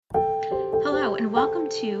and welcome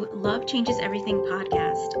to Love Changes Everything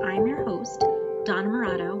podcast. I'm your host, Donna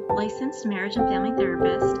Murato, licensed marriage and family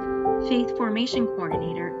therapist, faith formation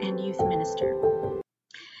coordinator, and youth minister.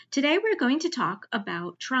 Today we're going to talk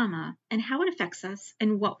about trauma and how it affects us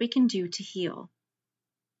and what we can do to heal.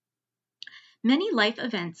 Many life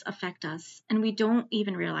events affect us and we don't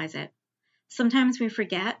even realize it. Sometimes we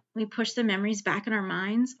forget, we push the memories back in our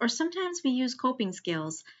minds, or sometimes we use coping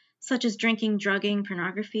skills such as drinking, drugging,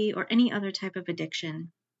 pornography, or any other type of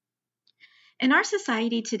addiction. In our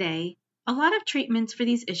society today, a lot of treatments for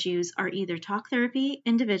these issues are either talk therapy,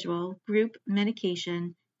 individual, group,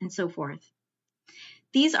 medication, and so forth.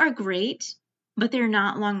 These are great, but they're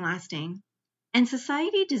not long-lasting, and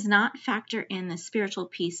society does not factor in the spiritual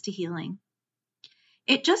piece to healing.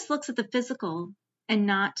 It just looks at the physical and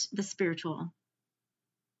not the spiritual.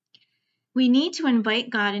 We need to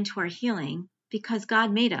invite God into our healing because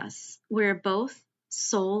God made us. We're both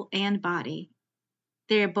soul and body.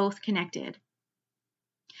 They are both connected.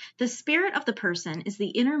 The spirit of the person is the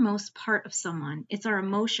innermost part of someone. It's our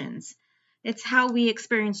emotions. It's how we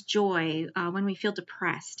experience joy when we feel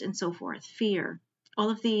depressed and so forth, fear,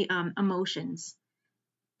 all of the emotions.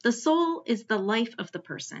 The soul is the life of the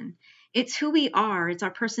person. It's who we are. It's our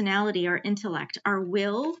personality, our intellect, our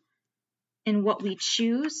will, and what we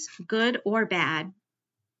choose, good or bad.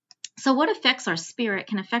 So what affects our spirit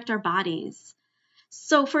can affect our bodies.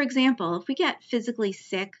 So for example, if we get physically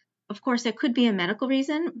sick, of course, there could be a medical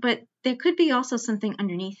reason, but there could be also something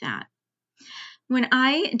underneath that. When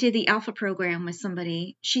I did the Alpha program with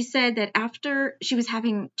somebody, she said that after she was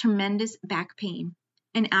having tremendous back pain,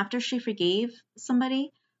 and after she forgave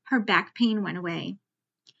somebody, her back pain went away.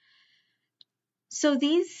 So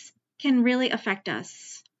these can really affect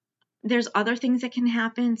us. There's other things that can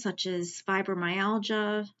happen, such as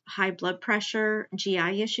fibromyalgia, high blood pressure,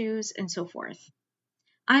 GI issues, and so forth.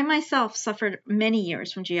 I myself suffered many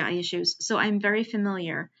years from GI issues, so I'm very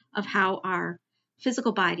familiar of how our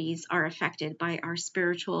physical bodies are affected by our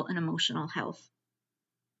spiritual and emotional health.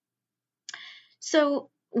 So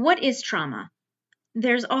what is trauma?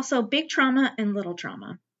 There's also big trauma and little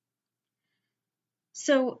trauma.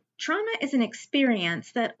 So trauma is an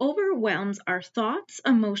experience that overwhelms our thoughts,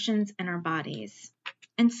 emotions, and our bodies.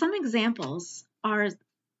 And some examples are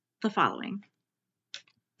the following: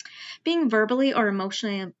 being verbally or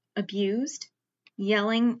emotionally abused,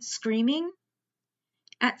 yelling, screaming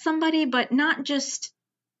at somebody, but not just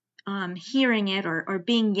hearing it or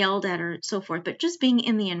being yelled at or so forth, but just being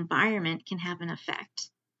in the environment can have an effect.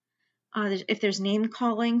 If there's name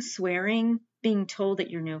calling, swearing, being told that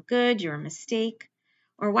you're no good, you're a mistake,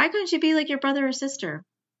 or why couldn't you be like your brother or sister?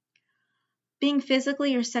 Being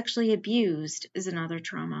physically or sexually abused is another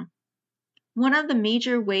trauma. One of the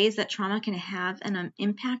major ways that trauma can have an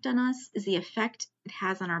impact on us is the effect it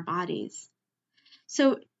has on our bodies.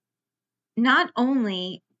 So not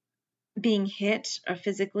only being hit or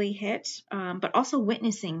physically hit, but also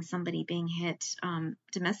witnessing somebody being hit,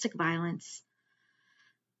 domestic violence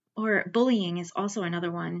or bullying is also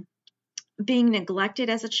another one. Being neglected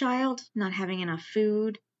as a child, not having enough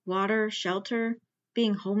food, water, shelter,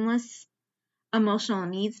 being homeless, emotional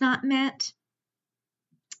needs not met.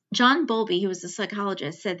 John Bowlby, who was a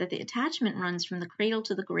psychologist, said that the attachment runs from the cradle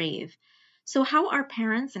to the grave. So how our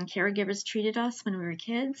parents and caregivers treated us when we were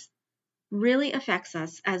kids really affects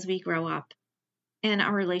us as we grow up and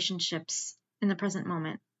our relationships in the present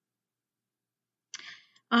moment.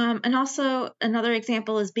 And also another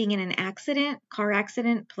example is being in an accident, car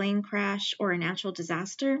accident, plane crash, or a natural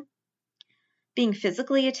disaster. Being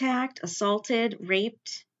physically attacked, assaulted,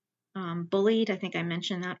 raped, bullied, I think I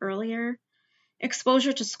mentioned that earlier.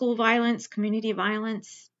 Exposure to school violence, community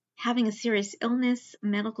violence, having a serious illness,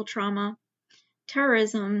 medical trauma,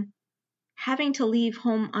 terrorism, having to leave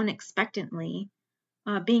home unexpectedly,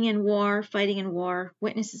 being in war, fighting in war,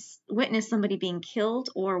 witness somebody being killed,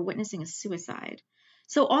 or witnessing a suicide.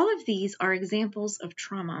 So all of these are examples of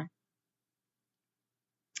trauma.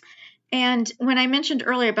 And when I mentioned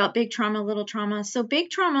earlier about big trauma, little trauma, so big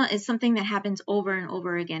trauma is something that happens over and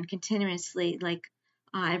over again, continuously, like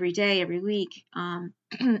every day, every week, and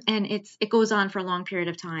it goes on for a long period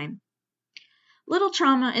of time. Little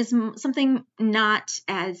trauma is something not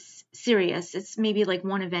as serious. It's maybe like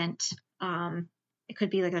one event. It could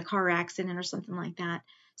be like a car accident or something like that.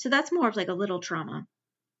 So that's more of like a little trauma.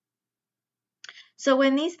 So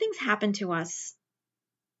when these things happen to us,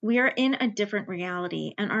 we are in a different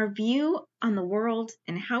reality, and our view on the world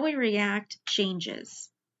and how we react changes.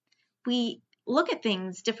 We look at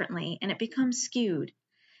things differently, and it becomes skewed.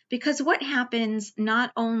 Because what happens,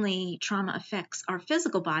 not only trauma affects our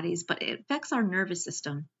physical bodies, but it affects our nervous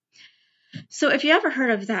system. So if you ever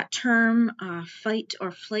heard of that term, fight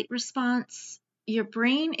or flight response, your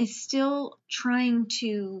brain is still trying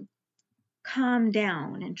to calm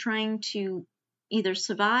down and trying to either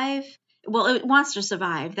survive. Well, it wants to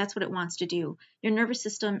survive. That's what it wants to do. Your nervous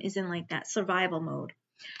system is in like that survival mode.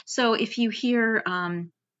 So if you hear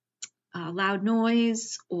loud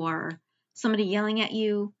noise or somebody yelling at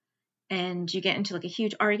you and you get into like a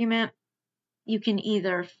huge argument, you can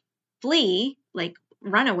either flee, like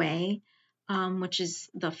run away, which is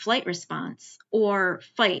the flight response, or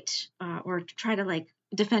fight, or try to like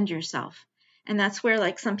defend yourself. And that's where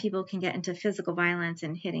like some people can get into physical violence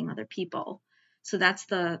and hitting other people. So that's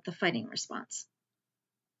the fighting response.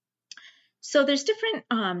 So there's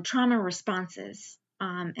different trauma responses,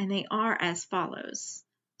 and they are as follows.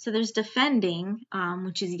 So there's defending,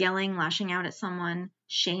 which is yelling, lashing out at someone,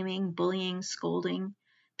 shaming, bullying, scolding,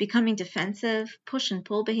 becoming defensive, push and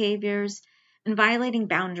pull behaviors, and violating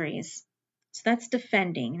boundaries. So that's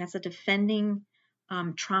defending. That's a defending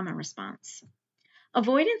trauma response.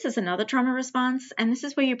 Avoidance is another trauma response, and this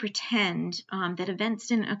is where you pretend that events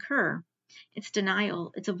didn't occur. It's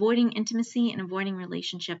denial. It's avoiding intimacy and avoiding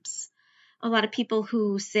relationships. A lot of people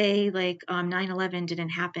who say like 9/11 didn't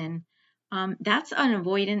happen, that's an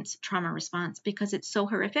avoidance trauma response because it's so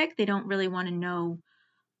horrific. They don't really want to know.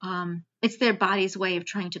 It's their body's way of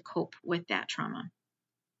trying to cope with that trauma.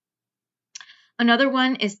 Another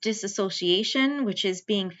one is disassociation, which is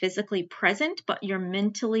being physically present, but you're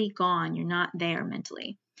mentally gone. You're not there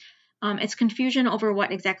mentally. It's confusion over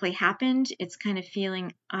what exactly happened. It's kind of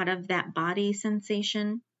feeling out of that body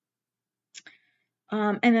sensation.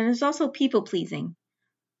 And then there's also people pleasing.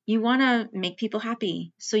 You want to make people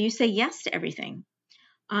happy, so you say yes to everything.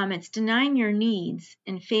 It's denying your needs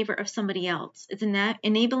in favor of somebody else. It's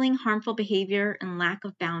enabling harmful behavior and lack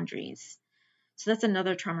of boundaries. So that's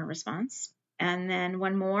another trauma response. And then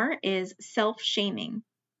one more is self-shaming,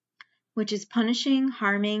 which is punishing,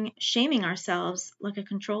 harming, shaming ourselves like a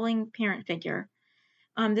controlling parent figure.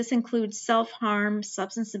 This includes self-harm,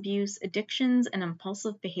 substance abuse, addictions, and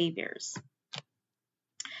impulsive behaviors.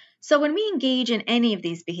 So when we engage in any of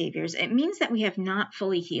these behaviors, it means that we have not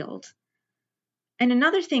fully healed. And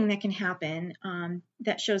another thing that can happen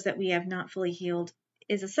that shows that we have not fully healed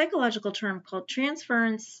is a psychological term called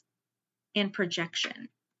transference and projection.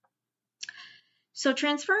 So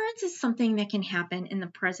transference is something that can happen in the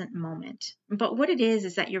present moment. But what it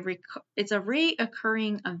is that it's a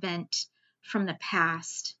reoccurring event from the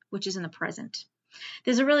past, which is in the present.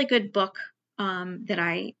 There's a really good book that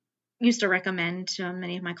I used to recommend to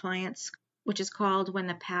many of my clients, which is called When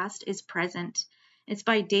the Past is Present. It's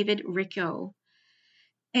by David Richo.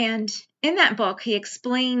 And in that book, he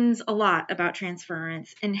explains a lot about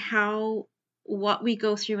transference and how what we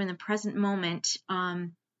go through in the present moment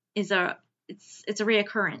is a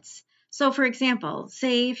reoccurrence. So, for example,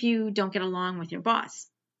 say if you don't get along with your boss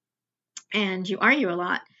and you argue a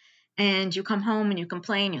lot, and you come home and you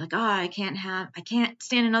complain, you're like, I can't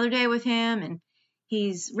stand another day with him, and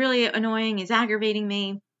he's really annoying, he's aggravating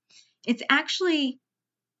me. It's actually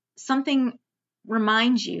something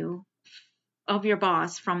reminds you of your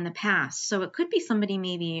boss from the past. So it could be somebody,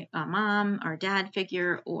 maybe a mom or dad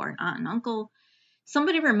figure or an aunt and uncle.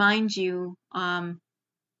 Somebody reminds you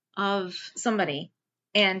of somebody,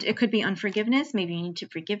 and it could be unforgiveness. Maybe you need to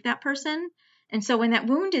forgive that person. And so when that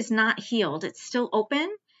wound is not healed, it's still open,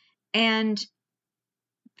 and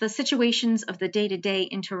the situations of the day-to-day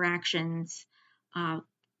interactions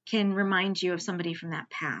can remind you of somebody from that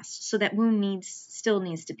past. So that wound still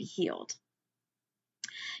needs to be healed.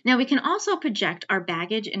 Now, we can also project our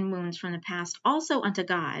baggage and wounds from the past also onto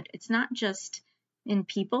God. It's not just in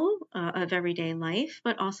people of everyday life,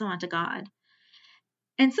 but also onto God.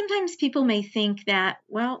 And sometimes people may think that,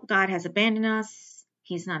 well, God has abandoned us.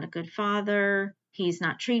 He's not a good father. He's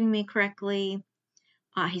not treating me correctly.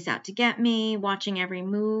 He's out to get me, watching every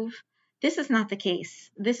move. This is not the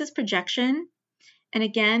case. This is projection. And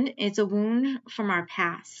again, it's a wound from our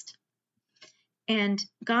past. And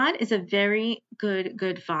God is a very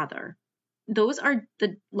good father. Those are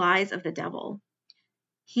the lies of the devil.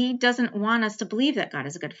 He doesn't want us to believe that God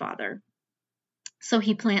is a good father. So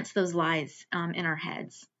he plants those lies in our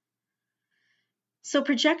heads. So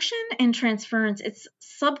projection and transference, it's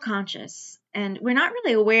subconscious. And we're not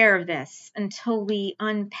really aware of this until we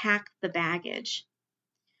unpack the baggage.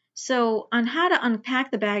 So on how to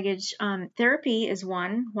unpack the baggage, therapy is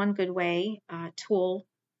one good way, tool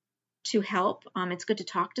to help. It's good to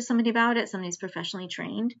talk to somebody about it, somebody who's professionally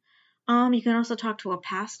trained. You can also talk to a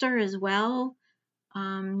pastor as well.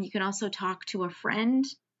 You can also talk to a friend.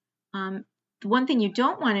 The one thing you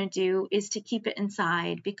don't want to do is to keep it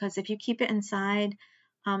inside, because if you keep it inside,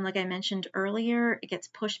 Like I mentioned earlier, it gets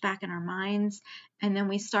pushed back in our minds, and then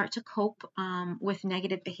we start to cope with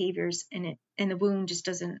negative behaviors, and the wound just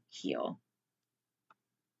doesn't heal.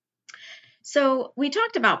 So we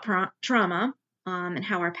talked about trauma and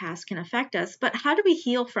how our past can affect us, but how do we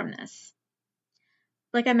heal from this?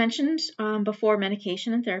 Like I mentioned before,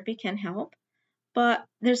 medication and therapy can help, but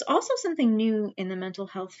there's also something new in the mental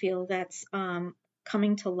health field that's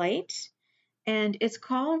coming to light, and it's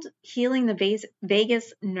called healing the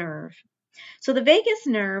vagus nerve. So the vagus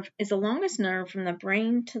nerve is the longest nerve from the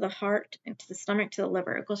brain to the heart and to the stomach to the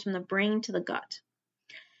liver. It goes from the brain to the gut.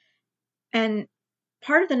 And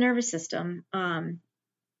part of the nervous system that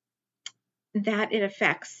it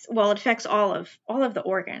affects, it affects all of the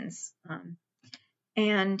organs.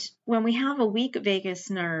 And when we have a weak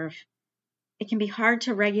vagus nerve, it can be hard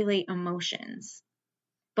to regulate emotions.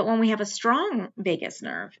 But when we have a strong vagus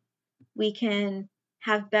nerve, we can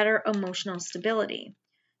have better emotional stability.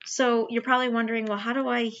 So you're probably wondering, well, how do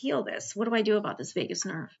I heal this? What do I do about this vagus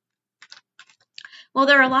nerve? Well,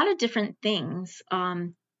 there are a lot of different things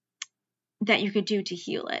that you could do to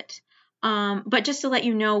heal it. But just to let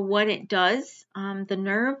you know what it does, the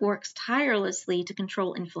nerve works tirelessly to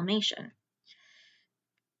control inflammation.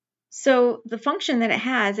 So the function that it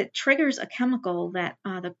has, it triggers a chemical that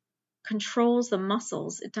controls the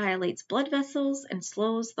muscles. It dilates blood vessels and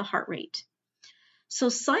slows the heart rate. So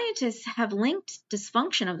scientists have linked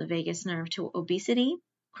dysfunction of the vagus nerve to obesity,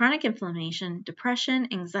 chronic inflammation, depression,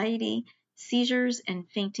 anxiety, seizures, and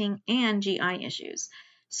fainting, and GI issues.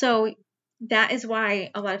 So that is why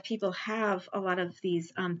a lot of people have a lot of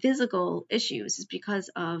these physical issues, is because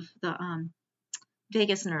of the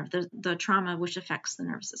vagus nerve, the trauma which affects the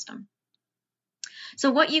nerve system.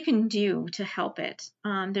 So what you can do to help it,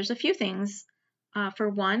 there's a few things. For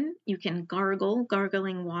one, you can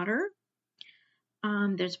gargling water.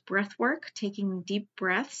 There's breath work, taking deep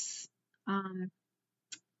breaths.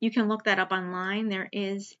 You can look that up online. There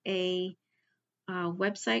is a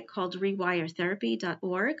website called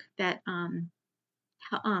rewiretherapy.org that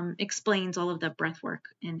explains all of the breath work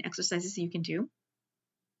and exercises you can do.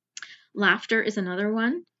 Laughter is another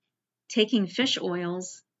one. Taking fish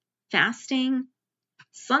oils, fasting,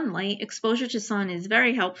 sunlight, exposure to sun is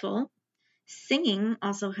very helpful. Singing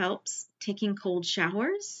also helps. Taking cold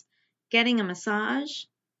showers, getting a massage,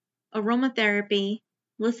 aromatherapy,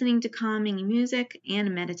 listening to calming music,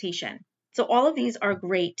 and meditation. So all of these are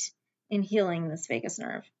great in healing this vagus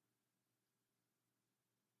nerve.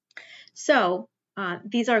 So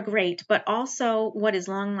these are great, but also what is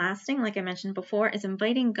long-lasting, like I mentioned before, is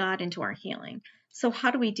inviting God into our healing. So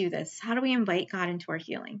how do we do this? How do we invite God into our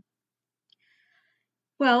healing?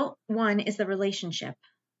 Well, one is the relationship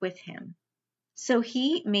with Him. So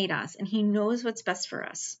He made us, and He knows what's best for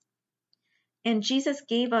us. And Jesus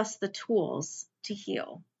gave us the tools to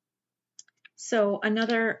heal. So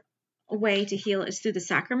another way to heal is through the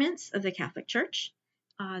sacraments of the Catholic Church.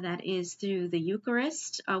 That is through the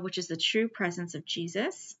Eucharist, which is the true presence of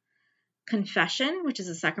Jesus. Confession, which is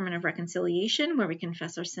a sacrament of reconciliation, where we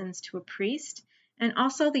confess our sins to a priest. And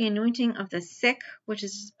also the anointing of the sick, which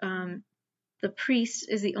is the priest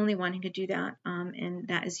is the only one who could do that, and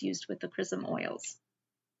that is used with the chrism oils.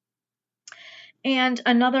 And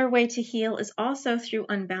another way to heal is also through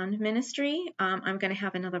Unbound ministry. I'm going to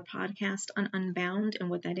have another podcast on Unbound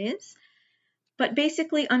and what that is. But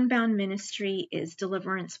basically, Unbound ministry is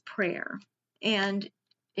deliverance prayer, and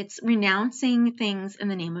it's renouncing things in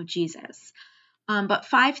the name of Jesus. But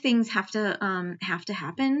 5 things have to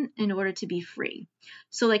happen in order to be free.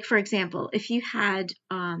 So, like for example, if you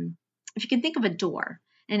can think of a door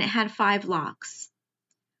and it had 5 locks,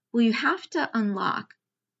 well, you have to unlock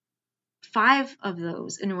 5 of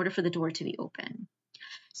those in order for the door to be open.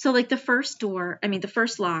 So like the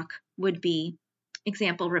first lock would be,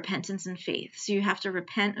 example, repentance and faith. So you have to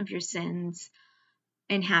repent of your sins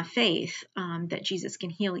and have faith that Jesus can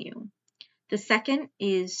heal you. The second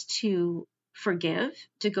is to forgive,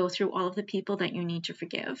 to go through all of the people that you need to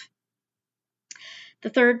forgive. The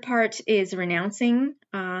third part is renouncing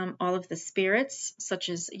all of the spirits, such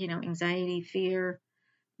as, anxiety, fear,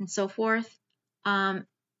 and so forth.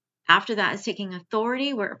 After that is taking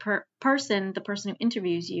authority, where the person who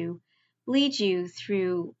interviews you leads you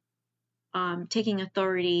through taking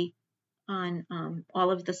authority on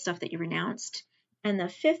all of the stuff that you renounced. And the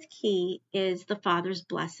 5th key is the Father's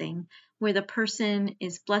blessing, where the person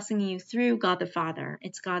is blessing you through God the Father.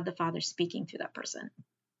 It's God the Father speaking through that person.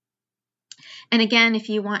 And again, if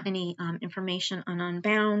you want any information on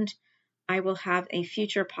Unbound, I will have a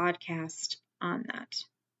future podcast on that.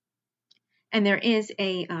 And there is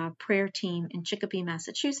a prayer team in Chicopee,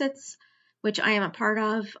 Massachusetts, which I am a part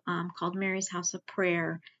of, called Mary's House of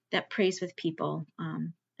Prayer, that prays with people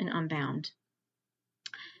in Unbound.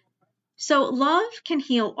 So love can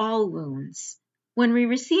heal all wounds. When we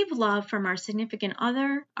receive love from our significant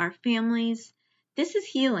other, our families, this is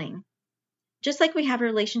healing. Just like we have a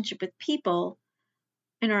relationship with people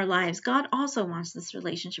in our lives, God also wants this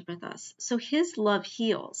relationship with us. So his love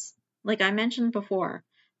heals. Like I mentioned before,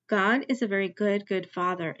 God is a very good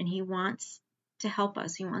Father, and he wants to help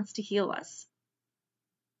us. He wants to heal us.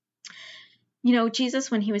 You know,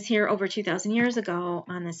 Jesus, when he was here over 2,000 years ago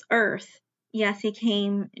on this earth, yes, he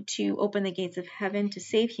came to open the gates of heaven to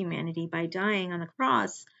save humanity by dying on the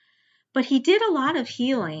cross, but he did a lot of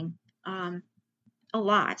healing, and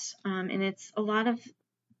it's a lot of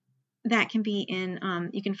that can be in,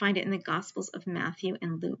 you can find it in the Gospels of Matthew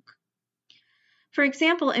and Luke. For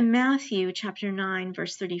example, in Matthew chapter 9,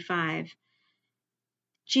 verse 35,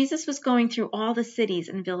 Jesus was going through all the cities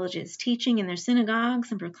and villages, teaching in their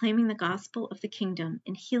synagogues and proclaiming the gospel of the kingdom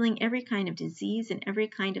and healing every kind of disease and every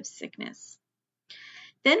kind of sickness.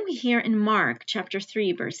 Then we hear in Mark chapter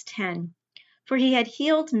 3, verse 10, for he had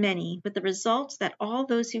healed many, with the result that all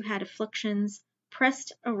those who had afflictions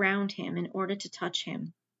pressed around him in order to touch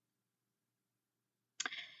him.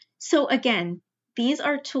 So again, these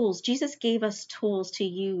are tools. Jesus gave us tools to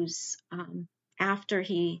use after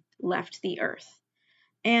he left the earth.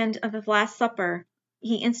 And at the Last Supper,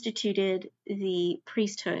 he instituted the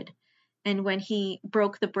priesthood. And when he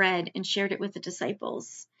broke the bread and shared it with the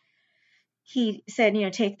disciples, he said,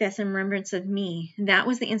 take this in remembrance of me. That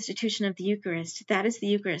was the institution of the Eucharist. That is the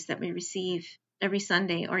Eucharist that we receive every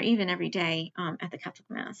Sunday or even every day at the Catholic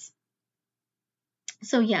Mass.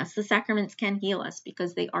 So yes, the sacraments can heal us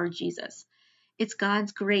because they are Jesus. It's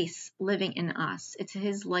God's grace living in us. It's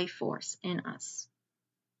his life force in us.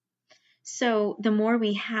 So the more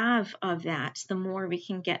we have of that, the more we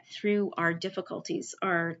can get through our difficulties,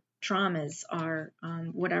 our traumas, our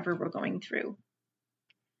whatever we're going through.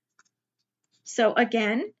 So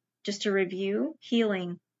again, just to review,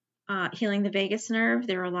 healing the vagus nerve.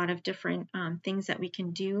 There are a lot of different things that we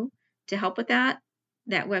can do to help with that.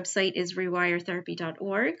 That website is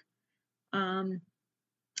rewiretherapy.org.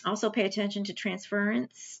 Also pay attention to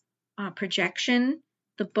transference, projection.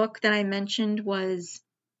 The book that I mentioned was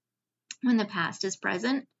When the Past is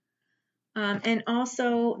Present. And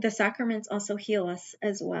also the sacraments also heal us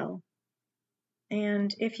as well.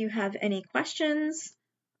 And if you have any questions,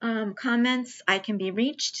 comments, I can be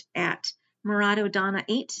reached at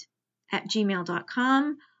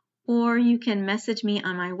moratodonna8@gmail.com, or you can message me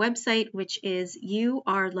on my website, which is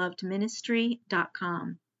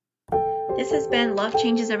youarelovedministry.com. This has been Love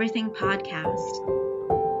Changes Everything podcast.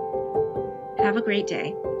 Have a great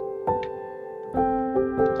day.